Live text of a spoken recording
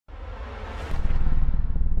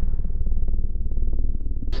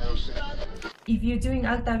If you're doing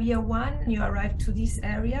Alta Via 1, you arrive to this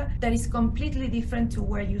area that is completely different to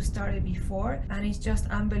where you started before, and it's just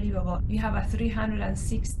unbelievable. You have a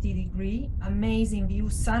 360-degree, amazing view,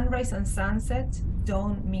 sunrise and sunset.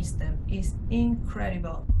 Don't miss them. It's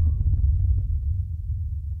incredible.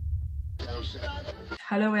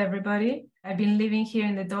 Hello, everybody. I've been living here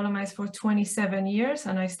in the Dolomites for 27 years,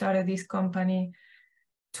 and I started this company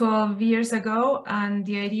 12 years ago, and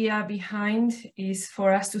the idea behind is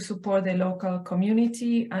for us to support the local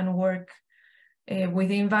community and work with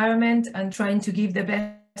the environment and trying to give the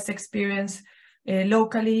best experience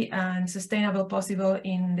locally and sustainable possible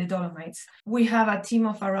in the Dolomites. We have a team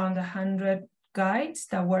of around 100 guides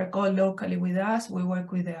that work all locally with us. We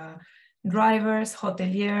work with drivers,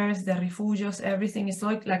 hoteliers, the rifugios, everything is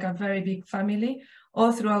like a very big family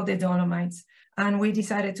all throughout the Dolomites. And we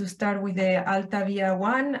decided to start with the Alta Via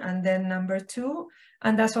 1 and then number 2.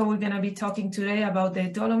 And that's what we're going to be talking today about the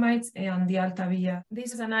Dolomites and the Alta Via.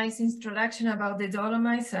 This is a nice introduction about the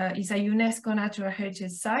Dolomites. It's a UNESCO Natural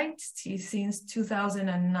Heritage Site since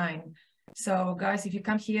 2009. So guys, if you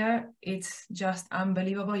come here, it's just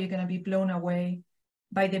unbelievable. You're going to be blown away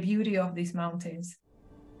by the beauty of these mountains.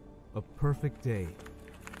 A perfect day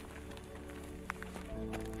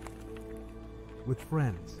with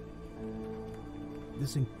friends.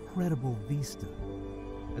 This incredible vista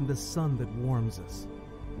and the sun that warms us.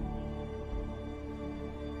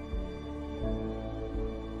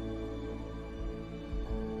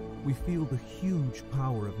 We feel the huge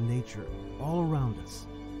power of nature all around us.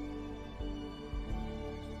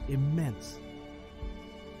 Immense,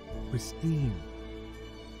 pristine,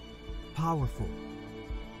 powerful,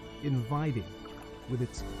 inviting with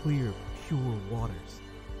its clear, pure waters.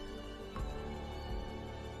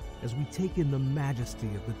 As we take in the majesty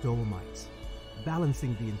of the Dolomites,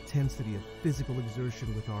 balancing the intensity of physical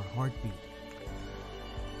exertion with our heartbeat,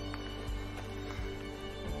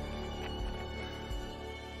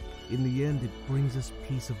 in the end, it brings us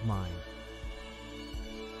peace of mind.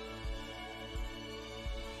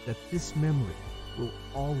 That this memory will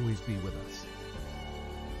always be with us.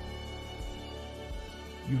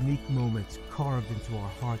 Unique moments carved into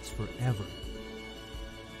our hearts forever.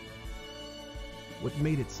 What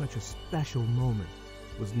made it such a special moment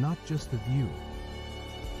was not just the view.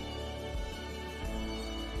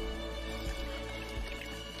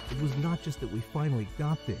 It was not just that we finally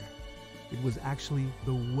got there. It was actually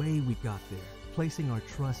the way we got there, placing our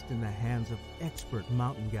trust in the hands of expert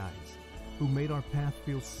mountain guides who made our path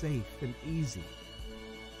feel safe and easy,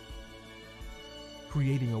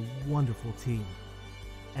 creating a wonderful team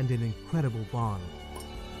and an incredible bond.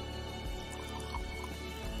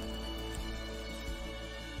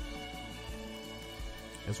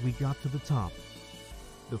 As we got to the top,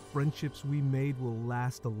 the friendships we made will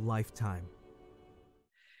last a lifetime.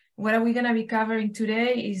 What are we going to be covering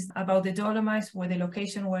today is about the Dolomites, where the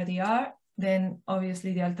location where they are, then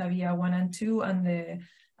obviously the Alta Via 1 and 2, and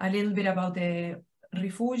a little bit about the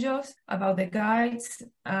rifugios, about the guides,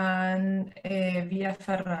 and Via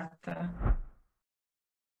Ferrata.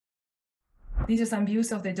 These are some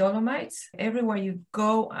views of the Dolomites. Everywhere you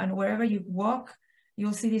go and wherever you walk,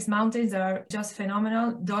 you'll see these mountains that are just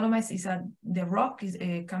phenomenal. Dolomites is the rock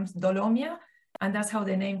comes Dolomia, and that's how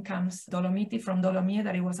the name comes, Dolomiti, from Dolomier,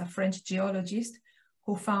 that it was a French geologist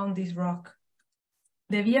who found this rock.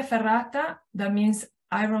 The Via Ferrata, that means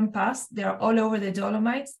iron pass, they're all over the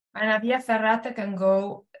Dolomites. And a Via Ferrata can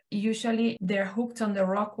go, usually they're hooked on the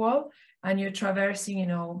rock wall, and you're traversing,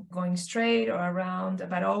 going straight or around,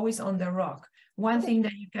 but always on the rock. One thing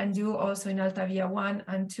that you can do also in Alta Via 1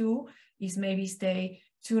 and 2 is maybe stay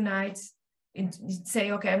 2 nights and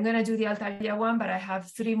say, okay, I'm going to do the Alta Via 1, but I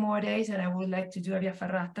have 3 more days and I would like to do a Via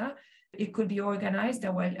Ferrata. It could be organized,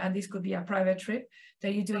 and this could be a private trip,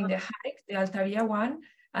 that you're doing the hike, the Alta Via 1,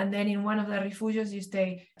 and then in one of the refugios, you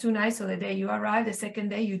stay 2 nights. So the day you arrive, the second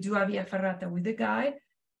day, you do a Via Ferrata with the guide.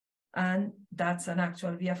 And that's an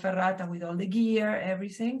actual Via Ferrata with all the gear,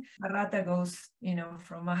 everything. Ferrata goes,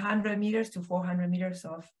 from 100 meters to 400 meters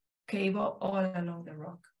of cable all along the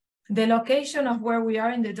rock. The location of where we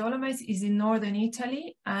are in the Dolomites is in northern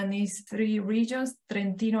Italy, and is 3 regions: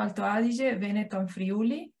 Trentino, Alto Adige, Veneto, and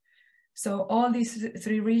Friuli. So all these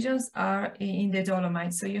 3 regions are in the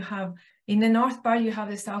Dolomites. So you have, in the north part, you have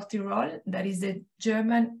the South Tyrol, that is the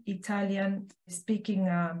German, Italian-speaking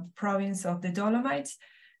province of the Dolomites.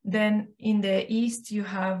 Then in the east, you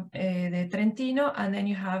have the Trentino, and then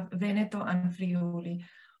you have Veneto and Friuli.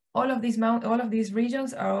 All of these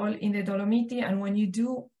regions are all in the Dolomiti, and when you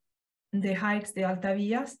do the hikes, the Alta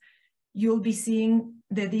Vias, you'll be seeing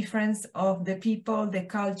the difference of the people, the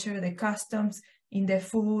culture, the customs, in the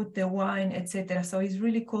food, the wine, etc. So it's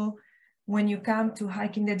really cool when you come to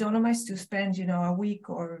hike in the Dolomites to spend, a week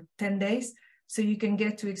or 10 days, so you can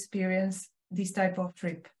get to experience this type of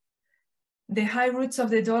trip. The high routes of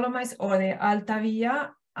the Dolomites, or the Alta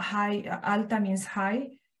Via, Alta means high,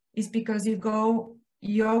 is because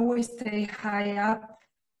you always stay high up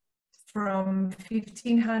from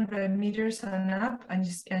 1,500 meters and up,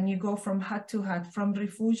 and you go from hut to hut, from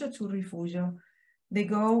refugio to refugio. They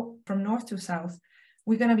go from north to south.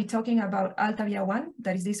 We're going to be talking about Alta Via 1,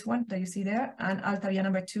 that is this one that you see there, and Alta Via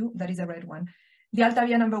number 2, that is the red one. The Alta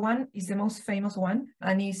Via number 1 is the most famous one,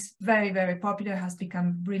 and is very, very popular, has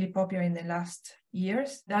become really popular in the last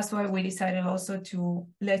years. That's why we decided also to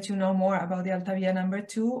let you know more about the Alta Via number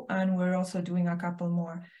 2, and we're also doing a couple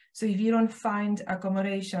more. So if you don't find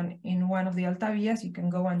accommodation in one of the Alta Vias, you can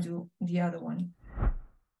go and do the other one.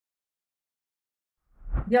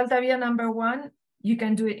 The Alta Via number 1, you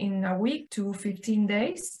can do it in a week to 15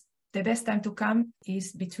 days. The best time to come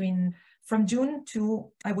is from June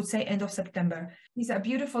to, I would say, end of September. It's a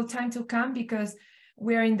beautiful time to come because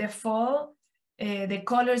we're in the fall. The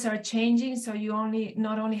colors are changing, so you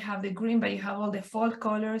not only have the green, but you have all the fall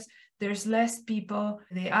colors. There's less people.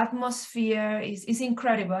 The atmosphere is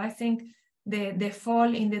incredible. I think the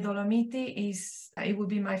fall in the Dolomites it would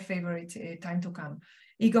be my favorite time to come.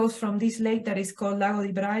 It goes from this lake that is called Lago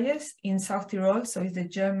di Braies in South Tyrol, so it's the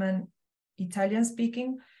German, Italian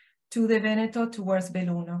speaking, to the Veneto towards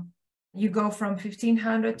Belluno. You go from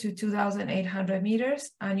 1,500 to 2,800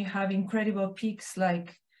 meters, and you have incredible peaks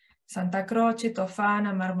like Santa Croce,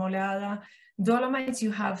 Tofana, Marmolada. Dolomites,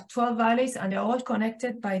 you have 12 valleys, and they're all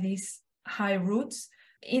connected by these high routes.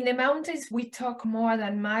 In the mountains, we talk more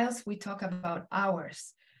than miles, we talk about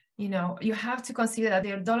hours. You have to consider that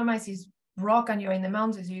the Dolomites is rock, and you're in the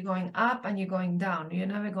mountains, you're going up and you're going down, you're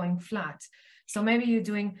never going flat. So maybe you're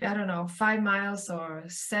doing, 5 miles or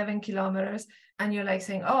 7 kilometers, and you're like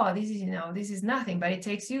saying, oh, this is nothing, but it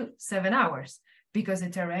takes you 7 hours because the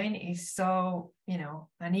terrain is so,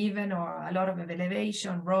 uneven, or a lot of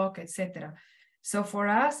elevation, rock, etc. So for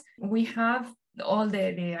us, we have all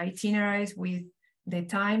the itineraries with the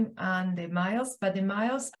time and the miles, but the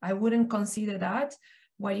miles, I wouldn't consider that.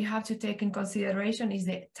 What you have to take in consideration is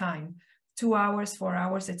the time. 2 hours, 4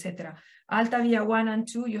 hours, etc. Alta Via 1 and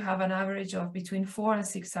 2, you have an average of between 4 and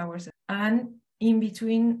 6 hours. And in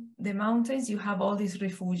between the mountains, you have all these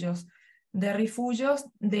refugios. The refugios,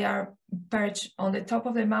 they are perched on the top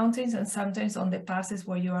of the mountains and sometimes on the passes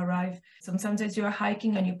where you arrive. Sometimes you are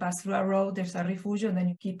hiking and you pass through a road, there's a refugio, and then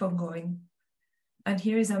you keep on going. And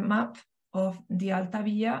here is a map of the Alta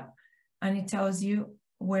Via, and it tells you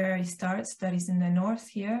where it starts. That is in the north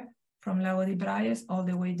here, from Lago di Braies all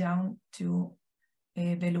the way down to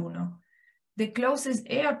Belluno. The closest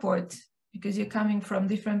airport, because you're coming from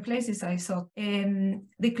different places, I saw,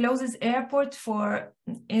 the closest airport for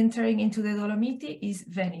entering into the Dolomiti is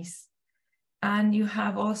Venice. And you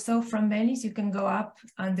have also from Venice, you can go up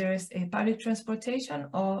and there's a public transportation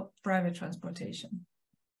or private transportation.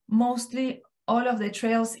 Mostly all of the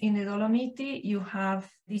trails in the Dolomiti, you have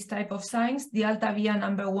these type of signs, the Alta Via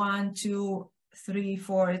number 1, 2, 3,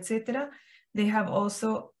 4, etc. They have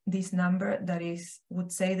also this number that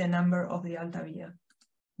would say the number of the Alta Via.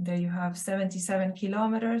 There you have 77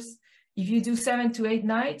 kilometers. If you do 7 to 8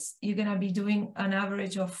 nights, you're going to be doing an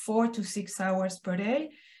average of 4 to 6 hours per day.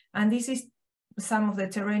 And this is some of the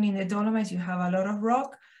terrain in the Dolomites. You have a lot of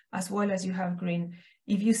rock as well as you have green.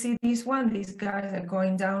 If you see this one, these guys are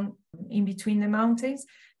going down in between the mountains.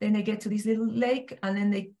 Then they get to this little lake, and then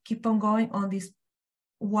they keep on going on this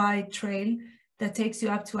wide trail that takes you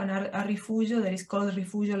up to a refugio that is called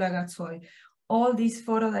Rifugio Lagazuoi. All this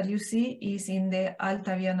photo that you see is in the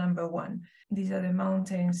Alta Via number 1. These are the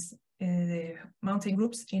mountains, the mountain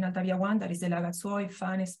groups in Alta Via 1, that is the Lagazuoi,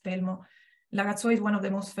 Fane, Spelmo. Lagazuoi is one of the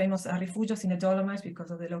most famous refugios in the Dolomites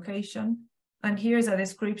because of the location. And here's a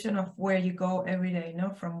description of where you go every day,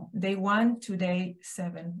 from day 1 to day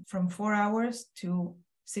 7, from 4 hours to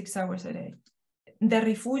 6 hours a day. The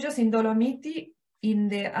refugios in Dolomiti, in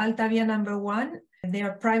the Alta Via number 1, they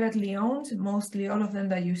are privately owned, mostly all of them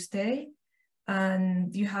that you stay,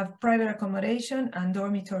 and you have private accommodation and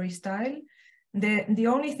dormitory style. The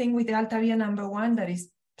only thing with the Alta Via number 1 that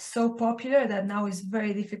is so popular that now is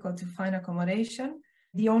very difficult to find accommodation.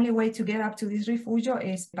 The only way to get up to this refugio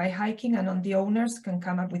is by hiking, and on the owners can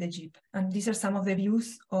come up with a jeep. And these are some of the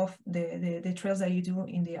views of the trails that you do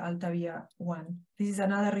in the Alta Via 1. This is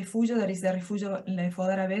another refugio, that is the Rifugio Le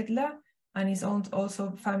Fodera Vetla, and is owned,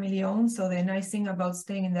 also family owned. So the nice thing about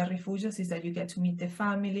staying in the refugios is that you get to meet the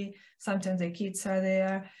family. Sometimes the kids are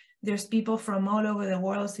there. There's people from all over the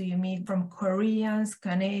world. So you meet from Koreans,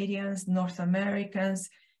 Canadians, North Americans,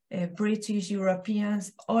 British,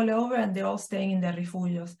 Europeans, all over, and they're all staying in the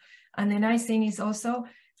refugios. And the nice thing is also,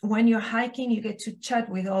 when you're hiking, you get to chat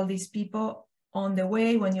with all these people on the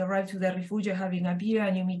way. When you arrive to the refugio, having a beer,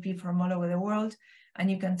 and you meet people from all over the world, and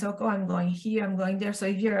you can talk, oh, I'm going here, I'm going there. So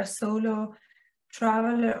if you're a solo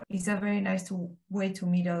traveler, it's a very nice way to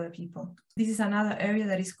meet other people. This is another area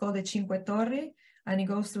that is called the Cinque Torri, and it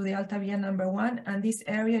goes through the Alta Via #1. And this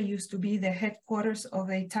area used to be the headquarters of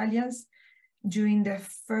the Italians during the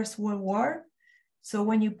First World War. So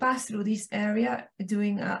when you pass through this area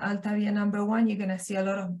doing Alta Via #1, you're gonna see a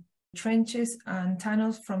lot of trenches and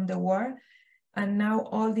tunnels from the war. And now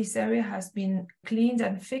all this area has been cleaned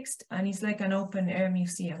and fixed, and it's like an open air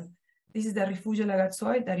museum. This is the Rifugio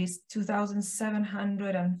Lagazuoi, that is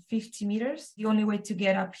 2,750 meters. The only way to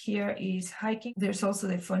get up here is hiking. There's also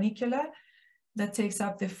the funicular that takes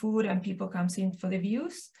up the food and people come in for the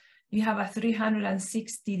views. You have a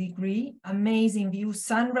 360-degree amazing view,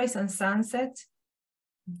 sunrise and sunset.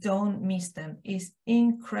 Don't miss them. It's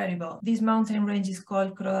incredible. This mountain range is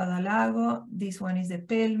called Croda da Lago. This one is the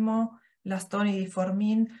Pelmo, Lastoni di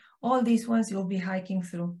Formin. All these ones you'll be hiking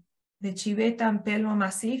through. The Civetta and Pelmo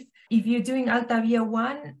Massif. If you're doing Alta Via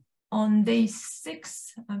 1 on day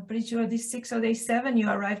 6, I'm pretty sure this 6 or day 7, you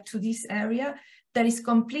arrive to this area that is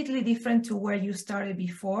completely different to where you started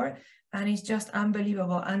before. And it's just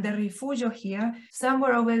unbelievable. And the refugio here,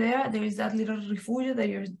 somewhere over there, there is that little refugio that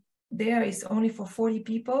you're there is only for 40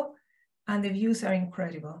 people, and the views are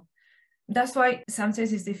incredible. That's why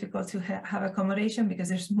sometimes it's difficult to have accommodation, because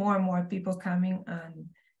there's more and more people coming and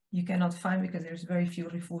you cannot find because there's very few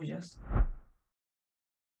refugios.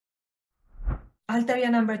 Alta Via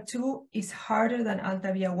 #2 is harder than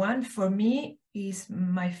Alta Via 1. For me, is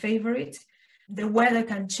my favorite. The weather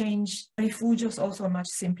can change. Refugios also are much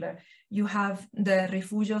simpler. You have the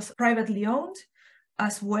refugios privately owned,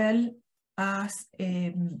 as well as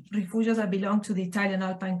refugios that belong to the Italian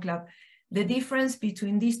Alpine Club. The difference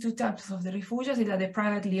between these two types of the refugios is that they're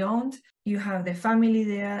privately owned. You have the family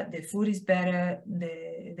there, the food is better,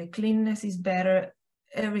 the cleanness is better,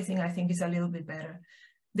 everything I think is a little bit better.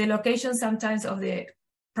 The location sometimes of the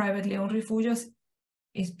privately owned refugios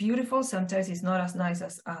is beautiful, sometimes it's not as nice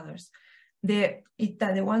as others. The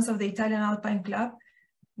ones of the Italian Alpine Club,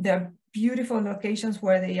 they're beautiful locations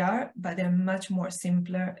where they are, but they're much more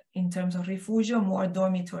simpler in terms of refugio, more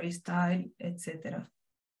dormitory style, etc.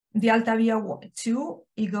 The Alta Via 2,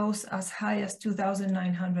 it goes as high as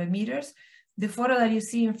 2,900 meters. The photo that you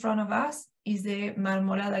see in front of us is the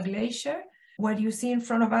Marmolada Glacier. What you see in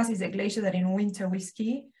front of us is a glacier that in winter we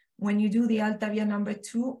ski. When you do the Alta Via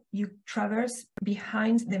 #2, you traverse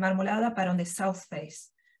behind the Marmolada, but on the south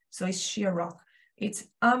face. So it's sheer rock. It's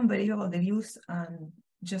unbelievable, the views, and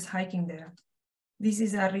just hiking there. This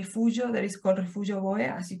is a refugio that is called Rifugio Boe.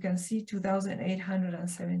 As you can see,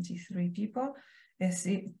 2,873 people. It's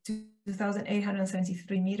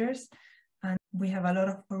 2,873 meters. And we have a lot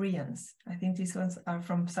of Koreans. I think these ones are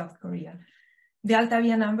from South Korea. The Alta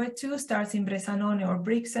Via #2 starts in Bressanone or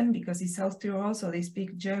Brixen, because it's South Tyrol, so they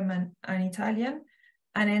speak German and Italian,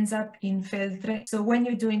 and ends up in Feltre. So when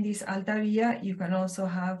you're doing this Alta Via, you can also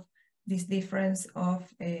have this difference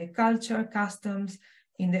of culture, customs,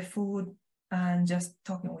 in the food, and just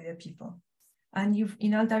talking with the people. And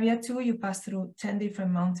in Alta Via 2, you pass through 10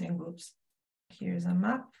 different mountain groups. Here's a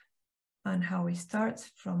map and how it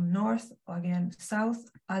starts from north, again,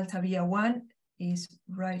 south. Alta Via 1 is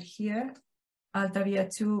right here. Alta Via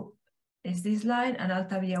 2 is this line, and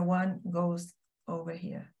Alta Via 1 goes over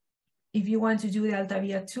here. If you want to do the Alta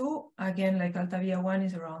Via 2, again, like Alta Via 1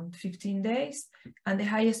 is around 15 days, and the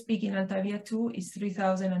highest peak in Alta Via 2 is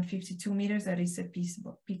 3,052 meters, that is a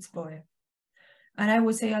Pitzboe. And I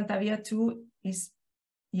would say Alta Via 2 is,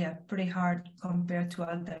 yeah, pretty hard compared to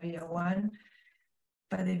Alta Via 1,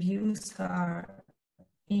 but the views are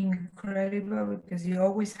incredible because you're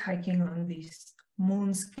always hiking on this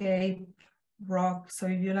moonscape rock. So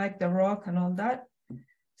if you like the rock and all that,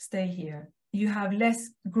 stay here. You have less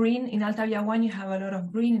green. In Alta Via 1, you have a lot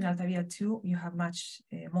of green. In Alta Via 2, you have much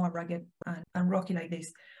more rugged and rocky like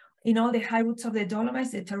this. In all the high routes of the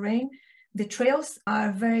Dolomites, the terrain, the trails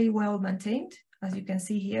are very well maintained, as you can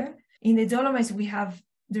see here. In the Dolomites,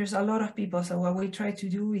 there's a lot of people. So what we try to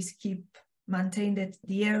do is maintain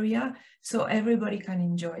the area so everybody can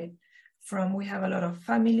enjoy it. We have a lot of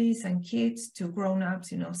families and kids to grown-ups,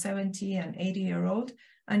 70 and 80-year-old,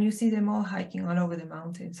 and you see them all hiking all over the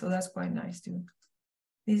mountain. So that's quite nice too.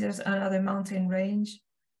 This is another mountain range,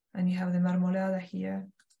 and you have the Marmolada here.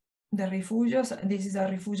 The refugios, this is a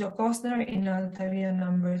Refugio Costner in Alta Via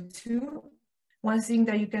 #2. One thing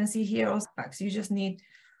that you can see here also, you just need,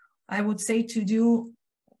 I would say, to do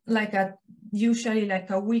like a usually like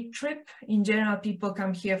a week trip. In general, people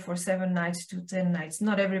come here for 7 nights to 10 nights.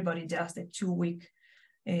 Not everybody does the 2-week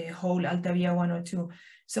whole Alta Via 102.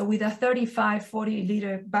 So with a 35-40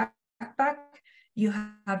 liter backpack, you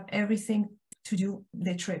have everything to do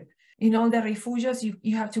the trip. In all the refugios,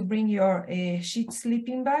 you have to bring your sheet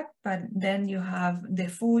sleeping bag, but then you have the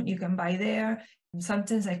food you can buy there.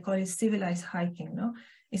 Sometimes I call it civilized hiking, no?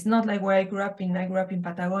 It's not like where I grew up in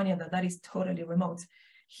Patagonia, that is totally remote.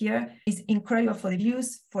 Here it's incredible for the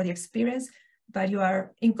views, for the experience, but you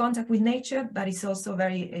are in contact with nature, but it's also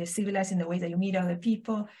very civilized in the way that you meet other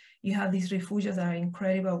people. You have these refugios that are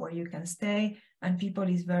incredible where you can stay, and people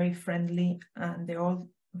is very friendly, and they're all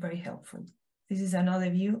very helpful. This is another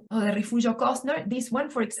view of the Refugio Costner. This one,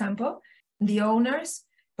 for example, the owners,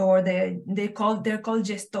 or they're called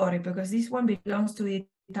gestori, because this one belongs to the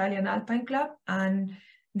Italian Alpine Club, and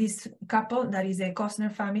this couple, that is a Costner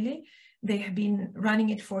family, they have been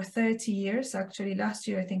running it for 30 years. Actually, last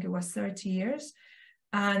year, I think it was 30 years.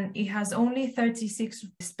 And it has only 36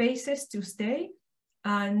 spaces to stay.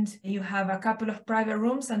 And you have a couple of private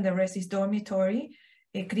rooms, and the rest is dormitory.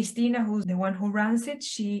 Cristina, who's the one who runs it,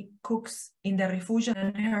 she cooks in the refugio,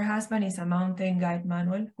 and her husband is a mountain guide,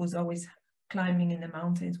 Manuel, who's always climbing in the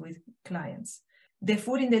mountains with clients. The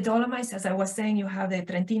food in the Dolomites, as I was saying, you have the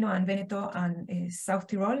Trentino and Veneto and South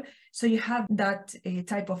Tyrol. So you have that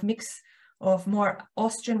type of mix of more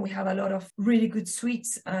Austrian. We have a lot of really good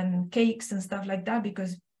sweets and cakes and stuff like that,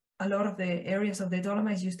 because a lot of the areas of the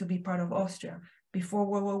Dolomites used to be part of Austria. Before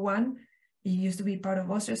World War I, it used to be part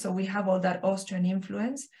of Austria. So we have all that Austrian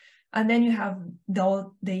influence. And then you have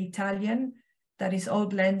the Italian that is all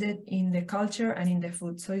blended in the culture and in the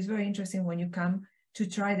food. So it's very interesting when you come to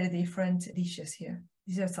try the different dishes here.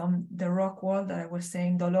 These are the rock wall that I was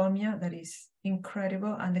saying, Dolomia, that is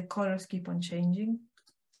incredible, and the colors keep on changing.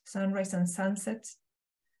 Sunrise and sunset.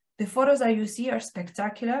 The photos that you see are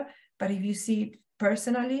spectacular, but if you see it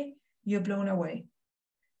personally, you're blown away.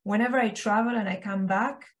 Whenever I travel and I come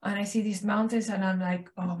back and I see these mountains, and I'm like,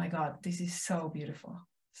 oh my God, this is so beautiful.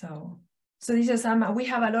 So these are some, we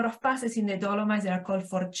have a lot of passes in the Dolomites that are called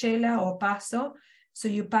Forcella or Passo. So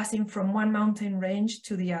you're passing from one mountain range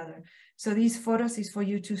to the other. So these photos is for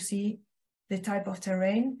you to see the type of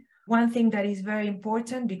terrain. One thing that is very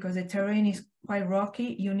important, because the terrain is quite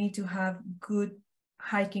rocky, you need to have good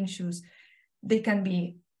hiking shoes. They can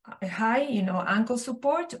be high, ankle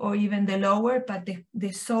support, or even the lower, but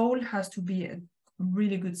the sole has to be a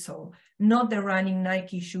really good sole. Not the running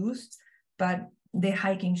Nike shoes, but the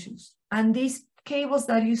hiking shoes. And these cables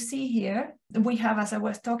that you see here, we have, as I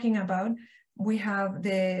was talking about, we have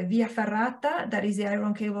the Via Ferrata, that is the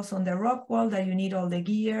iron cables on the rock wall that you need all the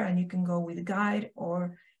gear, and you can go with guide,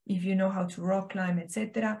 or if you know how to rock climb,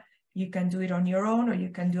 etc., you can do it on your own, or you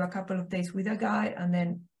can do a couple of days with a guide and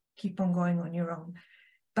then keep on going on your own.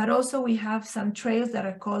 But also we have some trails that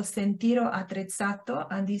are called Sentiero Attrezzato,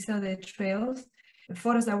 and these are the trails. The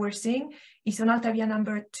photos that we're seeing is on Alta Via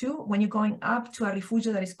number 2, when you're going up to a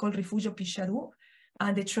refugio that is called Rifugio Pisciadù,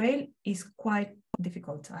 and the trail is quite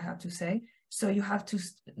difficult, I have to say. So you have to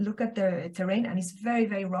look at the terrain, and it's very,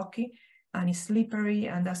 very rocky, and it's slippery,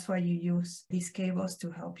 and that's why you use these cables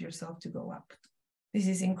to help yourself to go up. This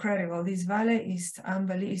is incredible. This valley is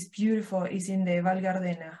unbelievable. It's beautiful. It's in the Val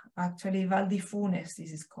Gardena, actually Val di Funes,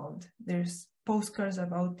 this is called. There's postcards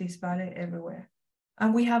about this valley everywhere.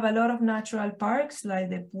 And we have a lot of natural parks like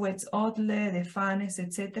the Puez Otle, the Fanes,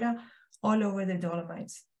 etc., all over the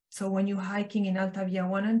Dolomites. So when you're hiking in Alta Via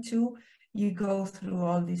 1 and 2, you go through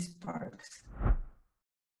all these parks.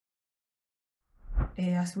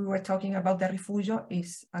 As we were talking about, the Refugio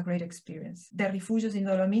is a great experience. The refugios in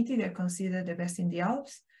Dolomiti, they're considered the best in the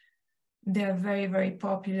Alps. They're very, very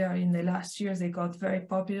popular. In the last years, they got very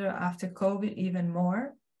popular. After COVID, even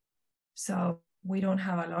more. So we don't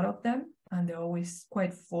have a lot of them, and they're always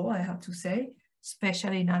quite full, I have to say,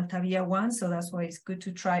 especially in Alta Via 1. So that's why it's good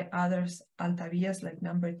to try others Alta Vias, like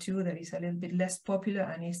number 2, that is a little bit less popular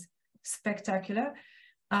and is spectacular,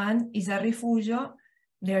 and is a refugio.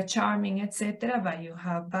 They're charming, etc., but you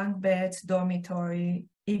have bunk beds, dormitory.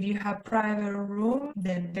 If you have private room,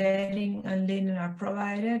 the bedding and linen are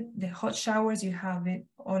provided. The hot showers, you have it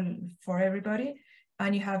all for everybody,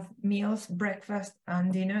 and you have meals, breakfast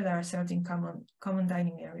and dinner that are served in common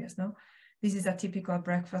dining areas. No, this is a typical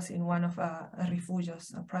breakfast in one of a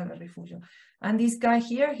refugios, a private refugio. And this guy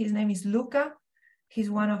here, his name is Luca. He's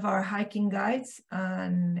one of our hiking guides,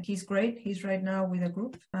 and he's great. He's right now with a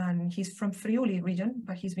group, and he's from Friuli region,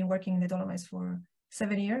 but he's been working in the Dolomites for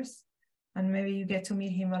 7 years, and maybe you get to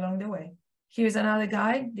meet him along the way. Here's another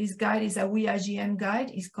guide. This guide is a WIA GM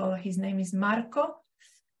guide. His name is Marco,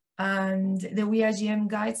 And the VIGM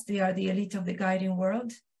guides, they are the elite of the guiding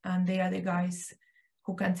world, and they are the guys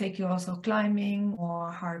who can take you also climbing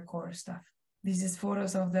or hardcore stuff. This is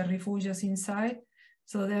photos of the rifugios inside.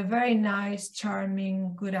 So they're very nice,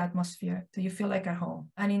 charming, good atmosphere. So you feel like at home.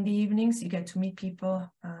 And in the evenings, you get to meet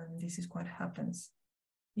people, and this is what happens.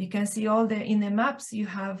 You can see all in the maps, you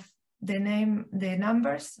have the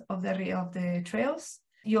numbers of the trails.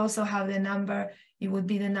 You also have the number, it would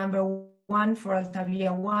be the number 1 for Alta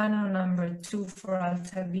Via 1 or number 2 for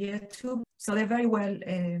Alta Via 2. So they're very well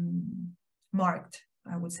marked,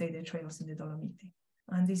 I would say, the trails in the Dolomites.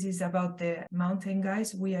 And this is about the mountain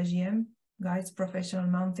guides, VIGM guides, professional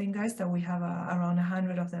mountain guides, that we have around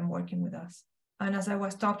 100 of them working with us. And as I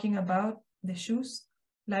was talking about the shoes,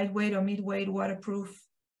 lightweight or mid-weight waterproof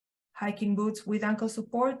hiking boots with ankle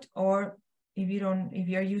support, or if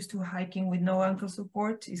you're used to hiking with no ankle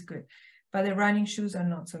support, is good. But the running shoes are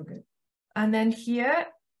not so good. And then here,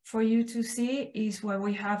 for you to see, is what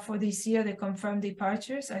we have for this year, the confirmed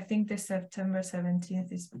departures. I think the September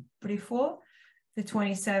 17th is pretty full. The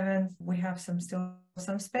 27th, we have still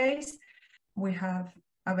some space. We have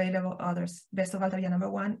available others, Best of Alta Via number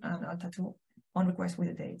 1 and Alta 2 on request with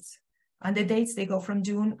the dates. And the dates, they go from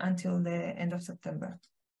June until the end of September.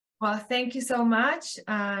 Well, thank you so much.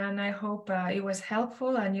 And I hope it was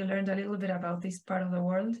helpful and you learned a little bit about this part of the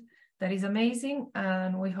world that is amazing.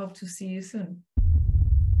 And we hope to see you soon.